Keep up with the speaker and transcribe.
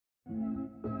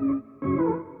Good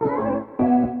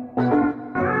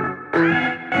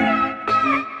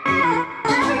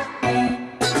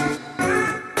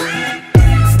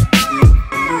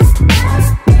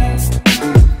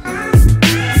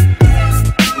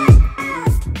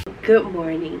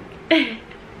morning.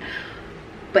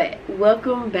 But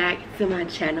welcome back to my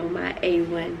channel, my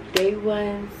A1 Day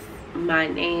Ones. My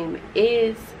name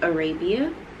is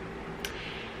Arabia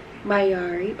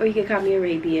Mayari, or you can call me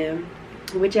Arabia.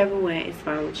 Whichever one is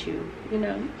fine with you, you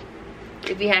know.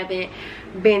 If you haven't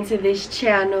been to this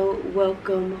channel,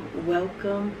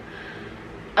 welcome.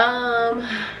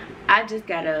 I just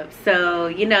got up, so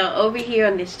you know, over here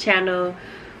on this channel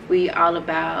we all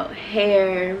about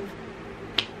hair,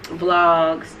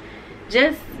 vlogs,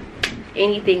 just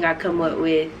anything I come up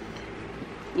with,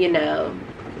 you know.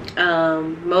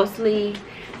 Mostly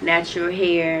natural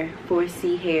hair,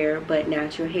 4C hair, but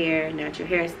natural hair, natural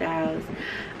hairstyles,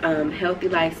 healthy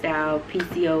lifestyle,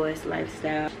 PCOS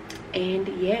lifestyle, and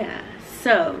yeah.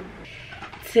 So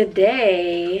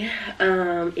today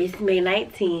it's May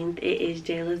 19th. It is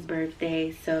Jayla's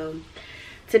birthday, so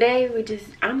today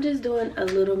I'm just doing a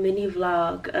little mini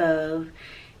vlog of,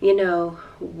 you know,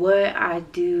 what I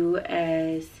do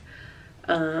as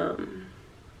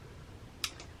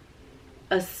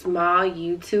a small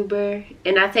YouTuber.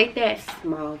 And I take that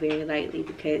small very lightly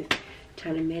because I'm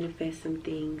trying to manifest some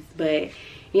things. But,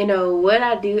 you know, what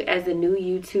I do as a new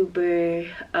YouTuber,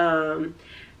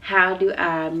 how do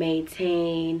I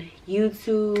maintain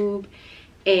YouTube,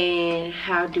 and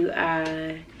how do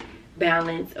I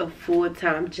balance a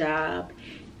full-time job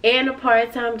and a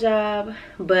part-time job.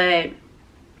 But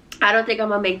I don't think I'm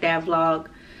gonna make that vlog.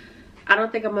 I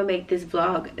don't think I'm gonna make this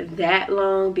vlog that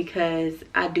long because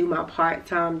I do my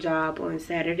part-time job on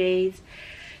Saturdays.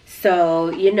 So,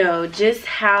 you know, just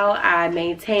how I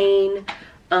maintain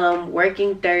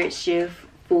working third shift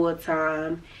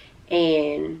full-time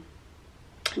and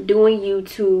doing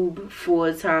YouTube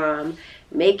full-time,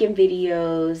 making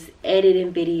videos,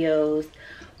 editing videos,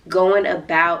 going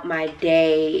about my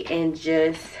day, and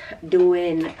just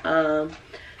doing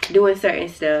certain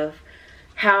stuff,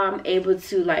 how I'm able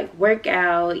to like work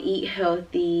out, eat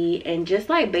healthy, and just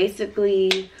like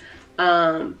basically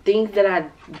things that I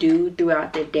do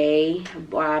throughout the day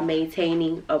while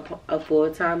maintaining a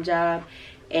full-time job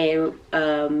and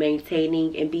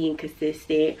maintaining and being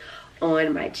consistent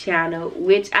on my channel,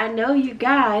 which I know you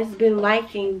guys been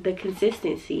liking the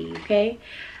consistency. Okay,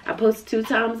 I post 2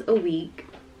 times a week.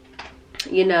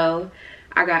 You know,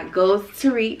 I got goals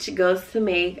to reach, goals to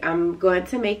make. I'm going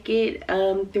to make it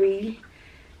 3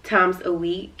 times a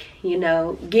week, you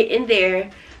know, getting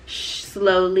there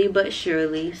slowly but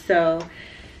surely. So,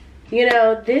 you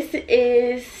know, this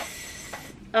is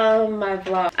my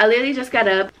vlog. I literally just got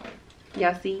up.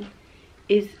 Y'all see,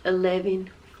 it's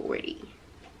 11:40.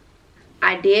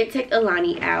 I did take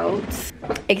Alani out.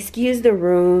 Excuse the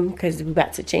room because we're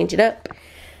about to change it up,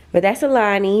 but that's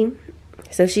Alani.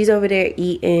 So she's over there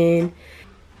eating.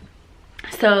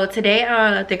 So today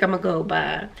I think I'm gonna go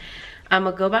by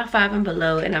 5 and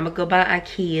Below, and I'm gonna go by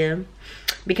IKEA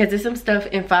because there's some stuff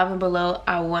in 5 and Below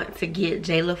I want to get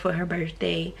Jayla for her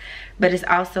birthday, but it's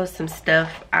also some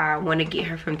stuff I want to get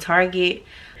her from Target.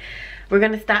 We're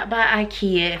gonna stop by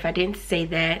IKEA. If I didn't say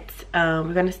that,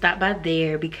 we're gonna stop by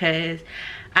there because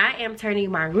I am turning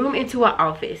my room into an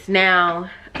office now.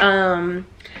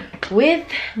 With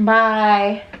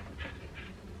my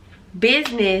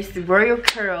business, Royal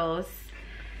Curls,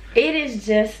 it is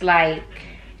just like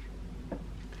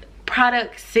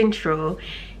product central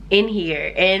in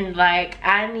here, and like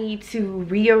I need to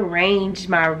rearrange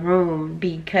my room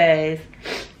because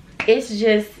it's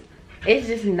just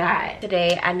not.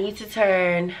 Today I need to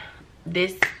turn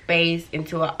this space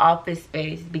into an office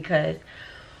space because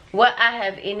what I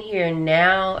have in here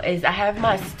now is I have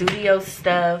my studio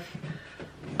stuff.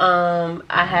 I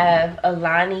have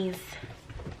Alani's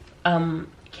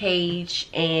cage,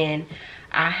 and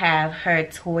I have her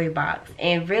toy box,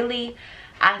 and really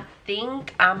I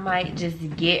think I might just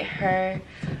get her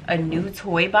a new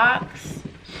toy box,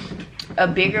 a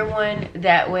bigger one.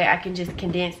 That way I can just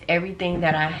condense everything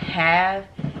that I have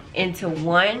into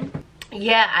one.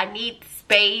 Yeah, I need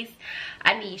space,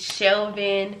 I need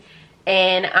shelving,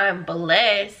 and I'm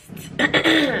blessed.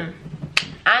 I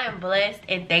am blessed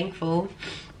and thankful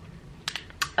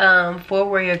for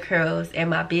Royal Curls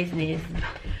and my business,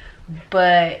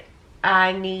 but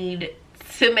I need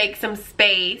to make some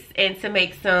space and to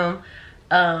make some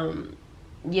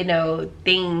you know,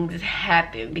 things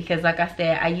happen, because like I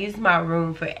said, I use my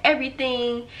room for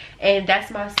everything, and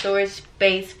that's my storage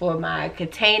space for my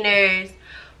containers,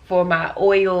 for my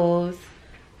oils,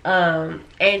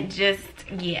 and just,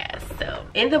 yeah. So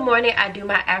in the morning I do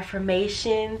my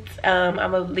affirmations. I'm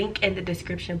gonna link in the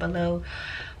description below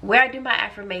where I do my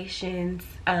affirmations.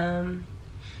 And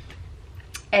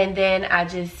then I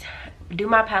just do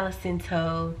my Palo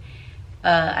Santo.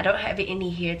 I don't have any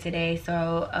here today,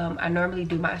 so I normally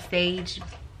do my sage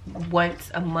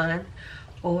once a month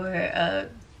or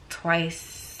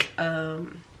twice a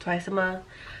month,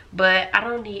 but I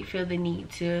don't feel the need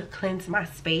to cleanse my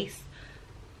space.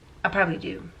 I probably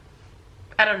do.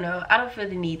 I don't know. I don't feel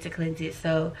the need to cleanse it.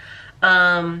 So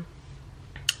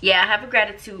yeah, I have a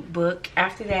gratitude book.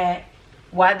 After that,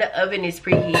 while the oven is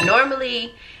preheating,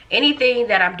 normally anything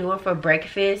that I'm doing for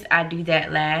breakfast, I do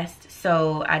that last.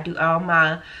 So I do all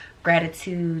my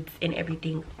gratitudes and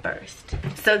everything first.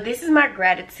 So this is my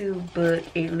gratitude book.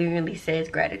 It literally says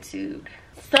gratitude.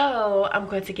 So I'm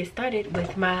going to get started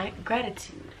with my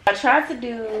gratitude. I try to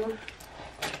do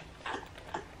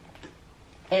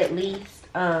at least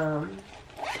 3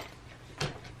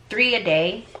 a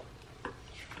day,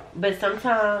 but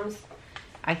sometimes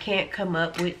I can't come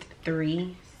up with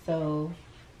 3, so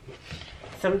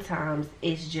sometimes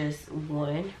it's just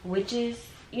 1, which is,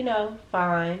 you know,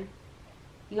 fine.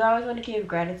 You always want to give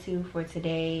gratitude for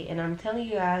today, and I'm telling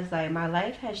you guys, like, my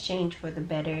life has changed for the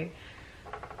better.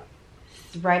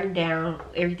 Writing down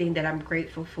everything that I'm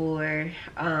grateful for,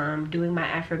 doing my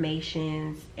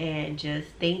affirmations, and just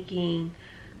thanking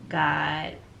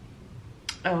God,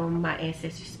 my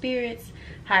ancestor spirits,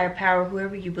 higher power,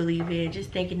 whoever you believe in,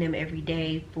 just thanking them every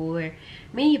day for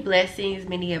many blessings,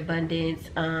 many abundance,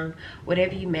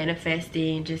 whatever you manifest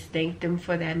in, just thank them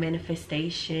for that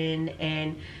manifestation,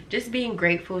 and just being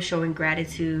grateful, showing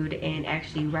gratitude, and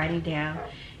actually writing down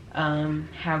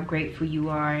how grateful you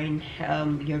are, and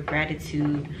your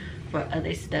gratitude for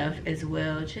other stuff as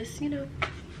well. Just, you know.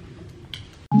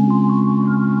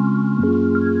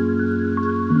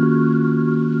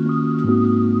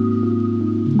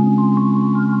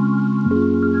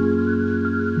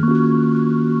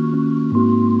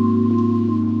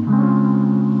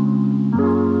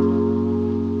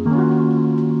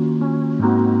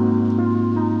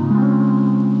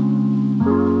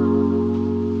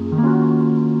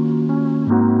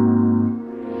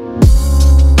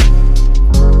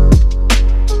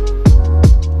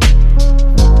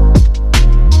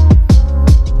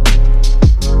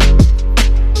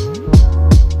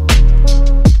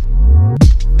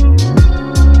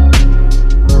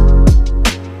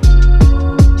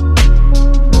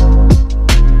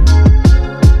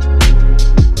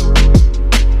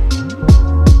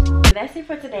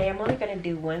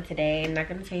 Today, I'm not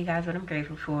going to tell you guys what I'm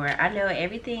grateful for. I know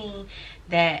everything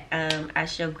that I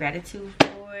show gratitude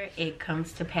for, it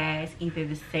comes to pass either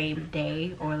the same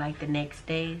day or like the next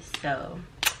day. So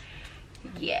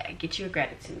yeah, get your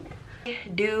gratitude.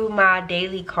 Do my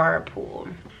daily card pull,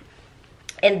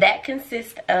 and that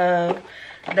consists of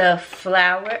the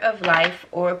Flower of Life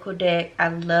Oracle deck. I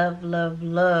love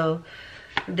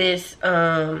this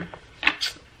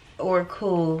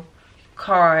oracle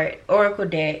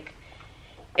deck.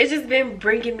 It's just been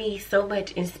bringing me so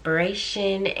much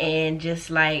inspiration and just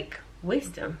like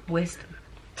wisdom.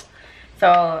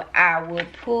 So I will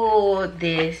pull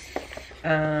this.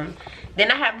 Then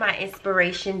I have my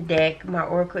inspiration deck, my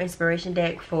oracle inspiration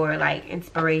deck, for like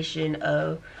inspiration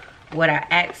of what I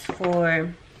asked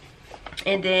for.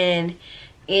 And then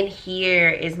in here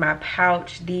is my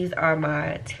pouch. These are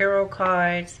my tarot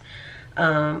cards.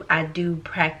 I do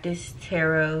practice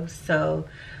tarot, so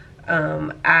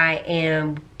I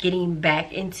am getting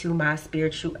back into my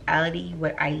spirituality,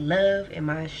 what I love, and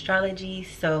my astrology.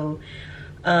 So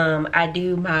I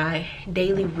do my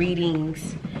daily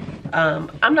readings. I'm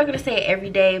not gonna say every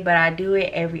day, but I do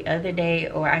it every other day,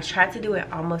 or I try to do it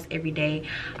almost every day.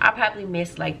 I probably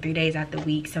miss like 3 days out the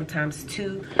week, sometimes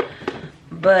 2,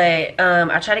 but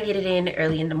I try to get it in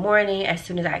early in the morning as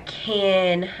soon as I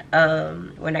can,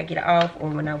 when I get off or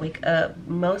when I wake up.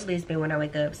 Mostly it's been when I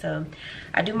wake up. So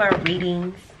I do my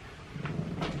readings,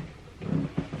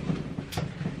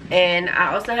 and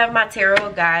I also have my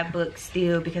tarot guidebook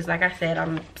still, because like I said,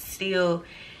 I'm still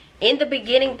in the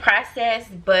beginning process.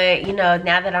 But you know,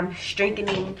 now that I'm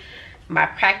strengthening my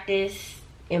practice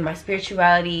and my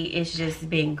spirituality, it's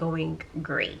just been going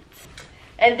great.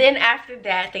 And then after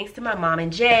that, thanks to my mom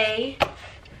and Jay,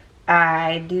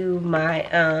 I do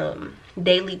my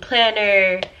daily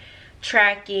planner,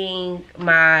 tracking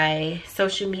my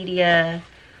social media,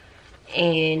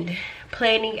 and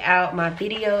planning out my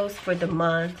videos for the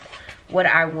month, what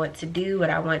I want to do, what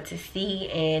I want to see.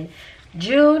 And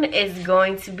June is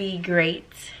going to be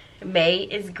great. May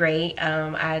is great.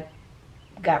 I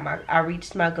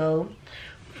reached my goal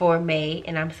for May,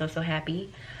 and I'm so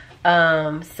happy.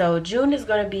 So June is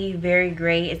going to be very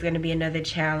great. It's going to be another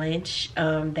challenge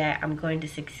that I'm going to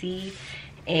succeed,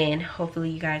 and hopefully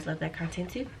you guys love that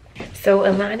content too. So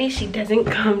Alani, she doesn't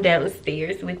come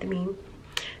downstairs with me.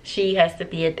 She has to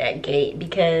be at that gate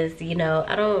because, you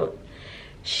know,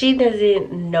 she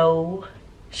doesn't know.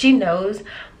 She knows,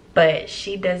 but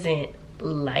she doesn't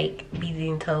like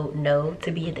being told no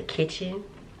to be in the kitchen.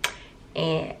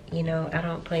 And, you know, I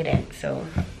don't play that, so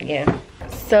yeah.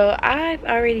 So I've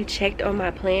already checked on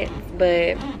my plants,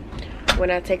 but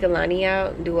when I take Alani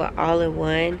out, do it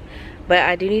all-in-one. But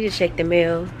I do need to check the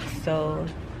mail, so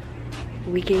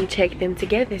we can check them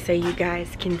together so you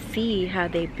guys can see how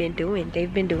they've been doing.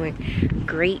 They've been doing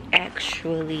great,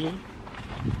 actually.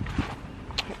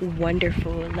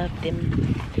 Wonderful, love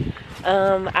them.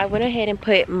 I went ahead and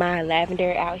put my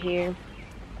lavender out here.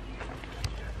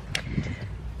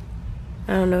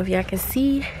 I don't know if y'all can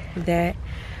see that,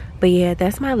 but yeah,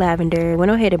 that's my lavender.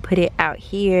 Went ahead and put it out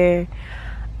here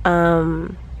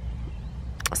so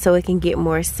it can get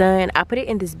more sun. I put it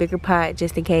in this bigger pot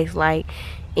just in case, like,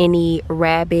 any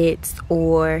rabbits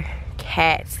or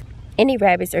cats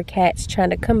trying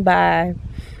to come by,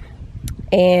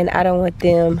 and I don't want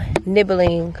them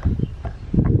nibbling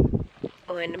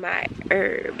on my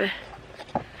herb.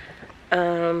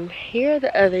 Here are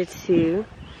the other three.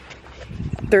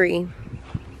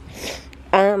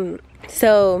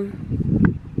 So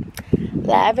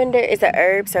lavender is a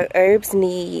herb, so herbs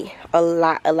need a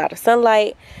lot of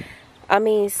sunlight. I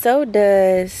mean, so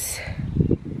does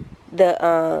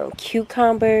the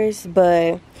cucumbers,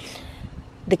 but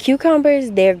the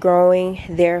cucumbers, they're growing,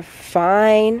 they're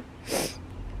fine.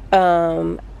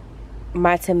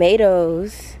 My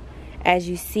tomatoes, as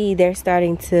you see, they're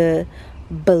starting to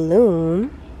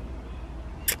bloom.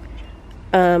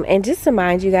 And just to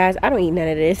mind you guys, I don't eat none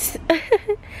of this.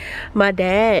 My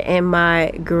dad and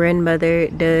my grandmother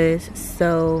does,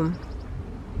 so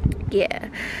yeah.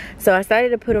 So I started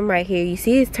to put them right here. You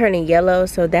see it's turning yellow,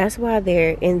 so that's why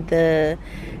they're in the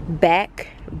back,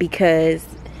 because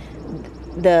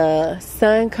the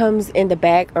sun comes in the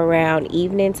back around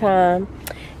evening time,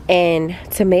 and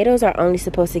tomatoes are only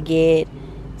supposed to get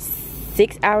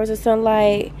 6 hours of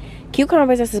sunlight.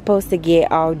 Cucumbers are supposed to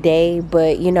get all day,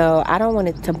 but you know, I don't want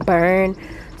it to burn,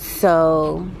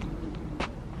 so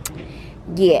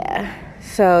yeah.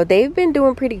 So they've been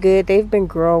doing pretty good. They've been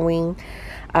growing.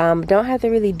 Don't have to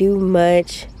really do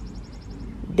much.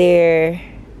 Their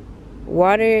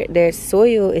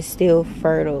soil is still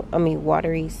fertile, I mean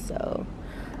watery. So,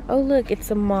 oh look,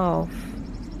 it's a moth.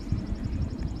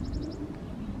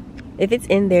 If it's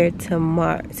in there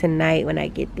tonight when I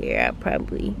get there, I'll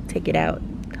probably take it out.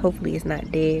 Hopefully it's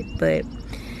not dead. But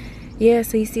yeah,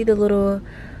 so you see the little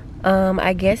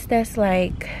I guess that's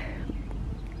like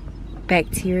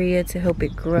bacteria to help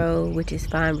it grow, which is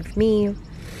fine with me.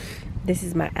 This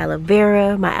is my aloe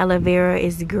vera. My aloe vera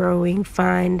is growing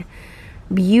fine,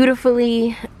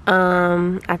 beautifully.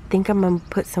 I think I'm gonna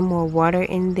put some more water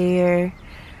in there.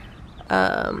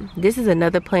 This is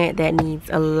another plant that needs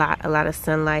a lot of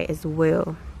sunlight as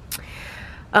well.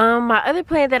 My other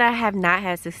plant that I have not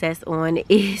had success on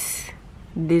is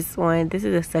this one. This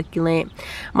is a succulent.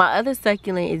 My other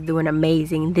succulent is doing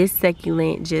amazing. This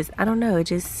succulent just, I don't know, it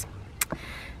just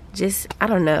I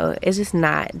don't know, it's just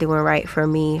not doing right for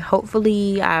me.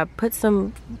 Hopefully I put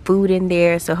some food in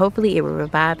there, so hopefully it will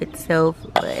revive itself,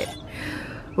 but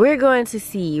we're going to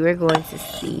see.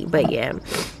 But yeah,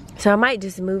 so I might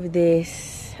just move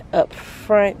this up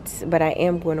front, but I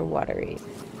am going to water it.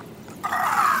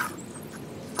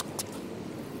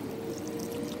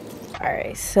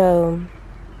 Alright, so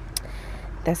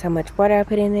that's how much water I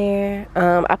put in there.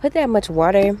 I put that much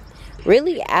water.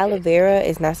 Really, aloe vera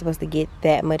is not supposed to get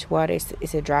that much water.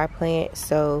 It's a dry plant,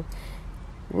 so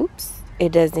whoops,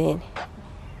 it doesn't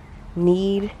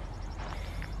need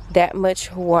that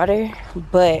much water.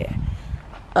 But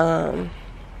I'm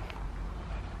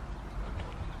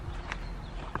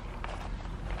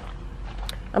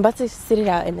about to sit it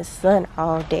out in the sun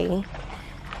all day,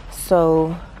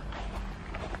 so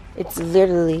it's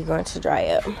literally going to dry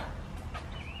up.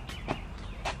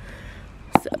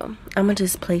 So I'm gonna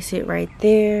just place it right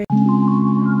there.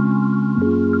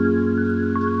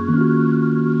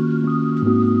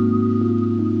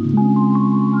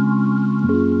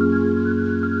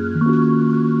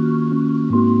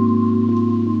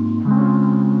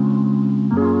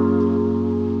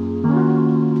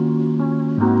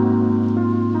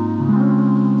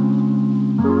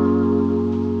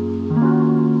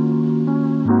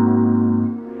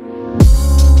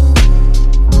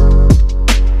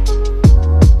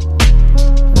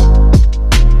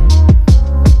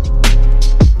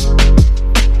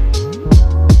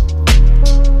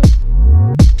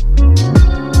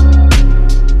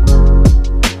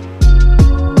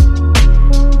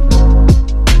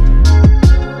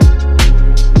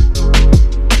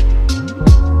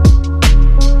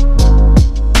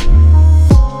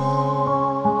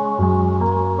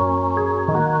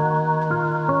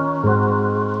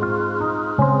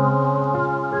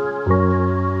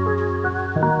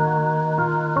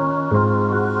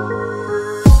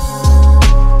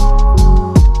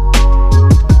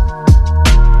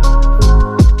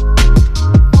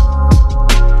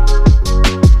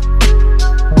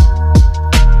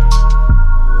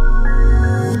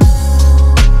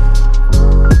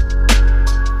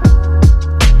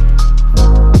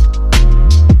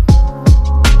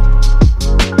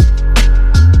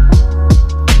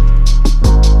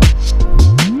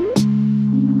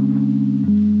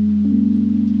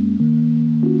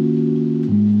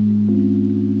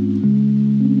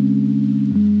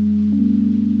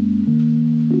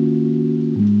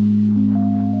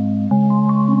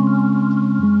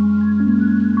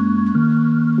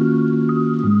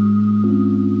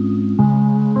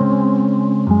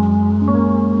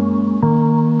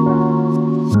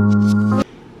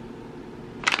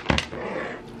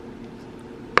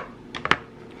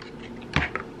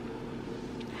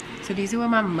 So these are what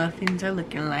my muffins are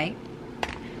looking like.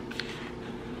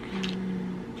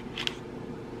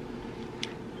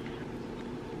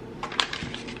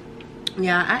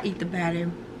 Yeah, I eat the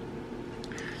batter.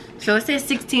 So it says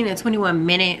 16 to 21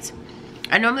 minutes.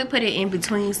 I normally put it in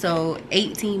between, so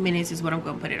 18 minutes is what I'm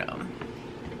gonna put it on.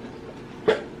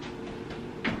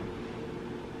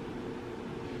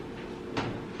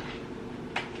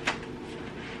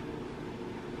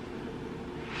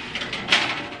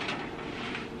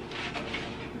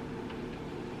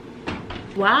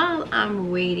 While I'm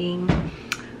waiting,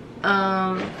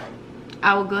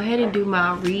 I will go ahead and do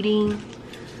my reading.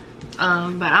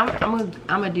 But I'm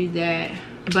gonna do that.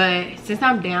 But since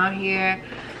I'm down here,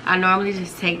 I normally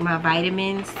just take my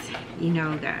vitamins. You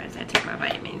know, guys, I take my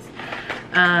vitamins.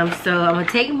 So I'm gonna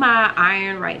take my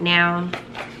iron right now.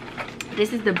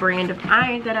 This is the brand of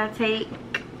iron that I take,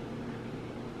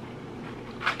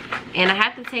 and I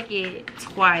have to take it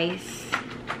twice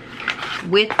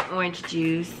with orange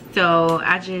juice. So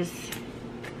I just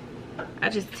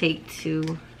take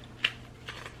 2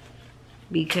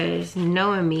 because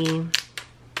knowing me,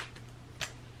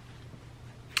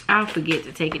 I'll forget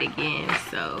to take it again.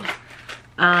 So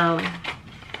I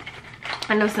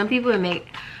know some people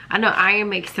I know iron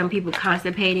makes some people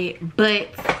constipated, but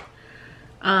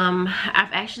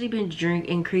I've actually been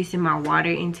increasing my water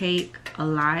intake a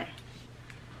lot,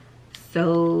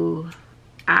 so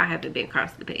I haven't been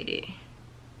constipated.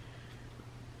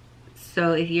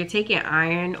 So if you're taking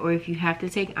iron, or if you have to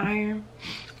take iron,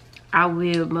 I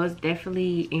will most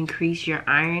definitely increase your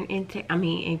iron intake.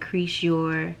 Increase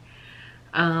your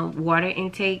water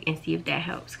intake and see if that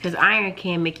helps, because iron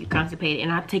can make you constipated.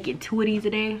 And I'm taking 2 of these a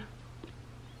day.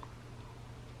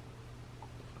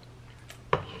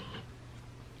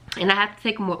 And I have to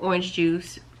take them with orange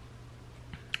juice,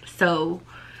 so,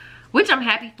 which I'm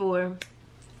happy for.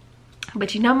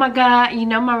 But you know, my God, you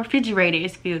know, my refrigerator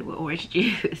is filled with orange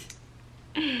juice.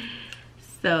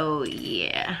 So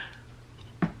yeah,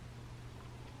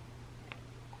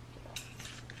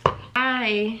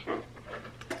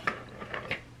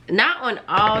 not on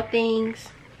all things,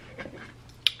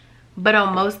 but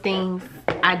on most things,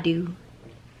 I do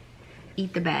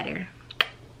eat the batter.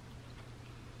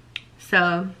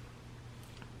 So,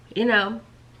 you know,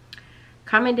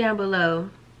 comment down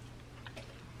below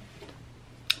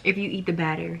if you eat the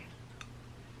batter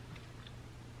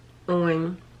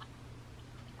on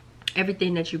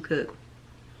everything that you cook,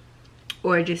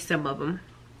 or just some of them.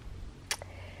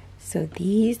 So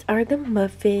these are the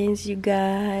muffins, you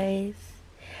guys.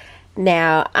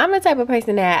 Now, I'm the type of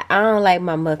person that I don't like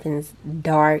my muffins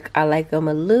dark. I like them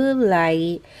a little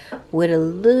light with a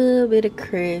little bit of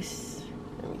crisp.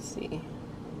 Let me see.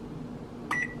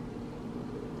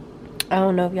 I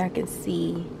don't know if y'all can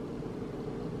see.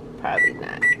 Probably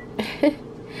not.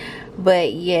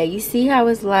 But yeah, you see how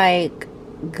it's like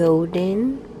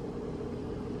golden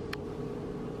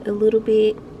a little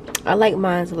bit? I like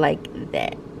mine like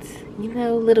that, you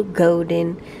know, a little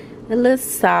golden, a little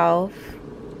soft.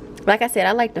 Like I said,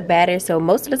 I like the batter, so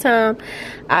most of the time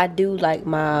I do like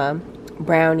my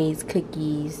brownies,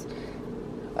 cookies,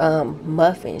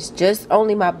 muffins, just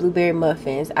only my blueberry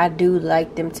muffins, I do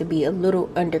like them to be a little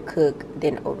undercooked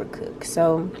than overcooked.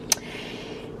 So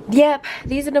yep,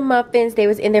 these are the muffins. They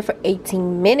was in there for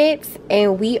 18 minutes,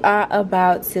 and we are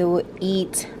about to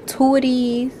eat 2 of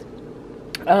these.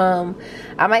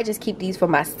 I might just keep these for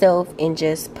myself and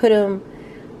just put them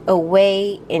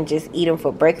away and just eat them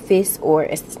for breakfast or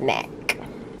a snack.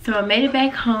 So I made it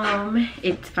back home.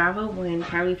 It's 5:01,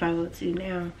 probably 5:02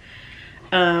 now.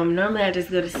 Normally I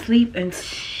just go to sleep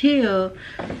until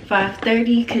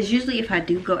 5:30, because usually if I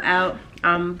do go out,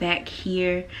 I'm back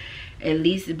here at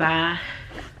least by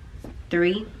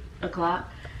 3 o'clock.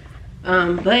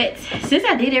 But since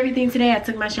I did everything today, I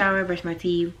took my shower, brushed my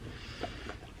teeth.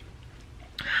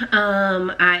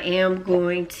 I am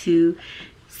going to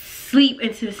sleep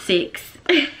until 6.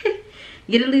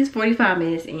 Get at least 45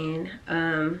 minutes in.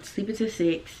 Sleep until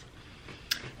 6.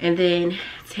 And then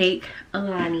take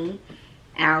Alani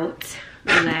out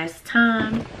the last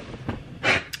time.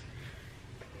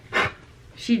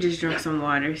 She just drank some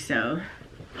water, so.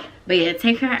 But yeah,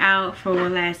 take her out for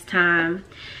one last time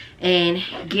and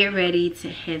get ready to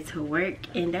head to work.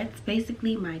 And that's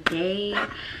basically my day.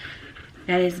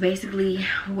 That is basically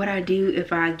what I do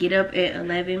if I get up at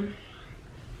 11.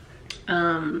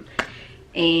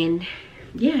 And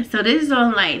yeah, so this is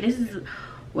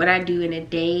what I do in a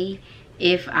day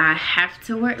if I have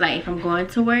to work, like if I'm going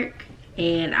to work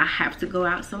and I have to go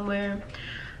out somewhere.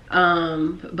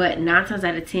 But 9 times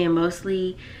out of 10,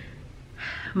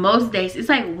 most days it's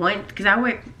like because I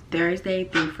work Thursday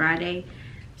through Friday,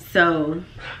 so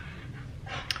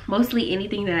mostly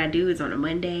anything that I do is on a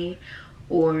Monday,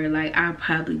 or like I'll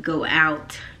probably go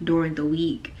out during the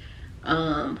week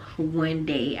one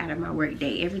day out of my work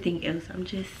day. Everything else I'm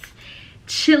just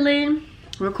chilling,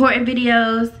 recording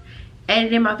videos,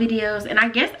 editing my videos. And I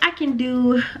guess I can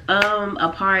do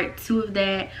a part 2 of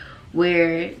that,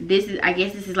 where this is, I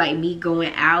guess this is like me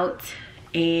going out,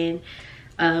 and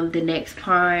the next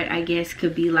part I guess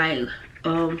could be like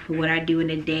what I do in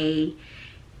a day,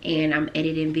 and I'm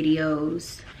editing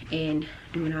videos and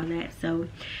doing all that. So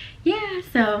yeah,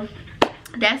 so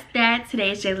that's that.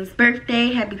 Today is Jayla's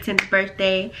birthday. Happy 10th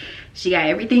birthday. She got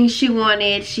everything she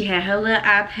wanted. She had her little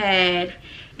iPad,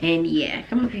 and yeah,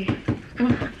 come up here, come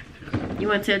on. You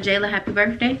want to tell Jayla happy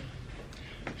birthday?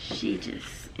 She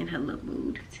just in her little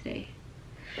mood today.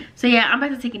 So yeah, I'm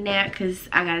about to take a nap because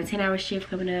I got a 10-hour shift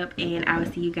coming up, and I will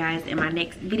see you guys in my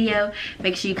next video.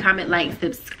 Make sure you comment, like,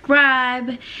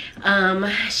 subscribe,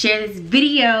 share this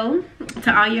video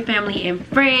to all your family and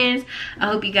friends. I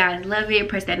hope you guys love it.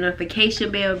 Press that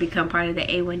notification bell, become part of the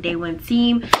A1 Day 1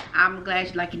 team. I'm glad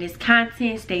you're liking this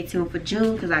content. Stay tuned for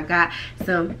June because I got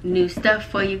some new stuff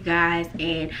for you guys,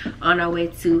 and on our way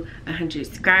to 100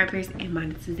 subscribers and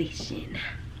monetization.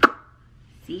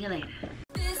 See you later.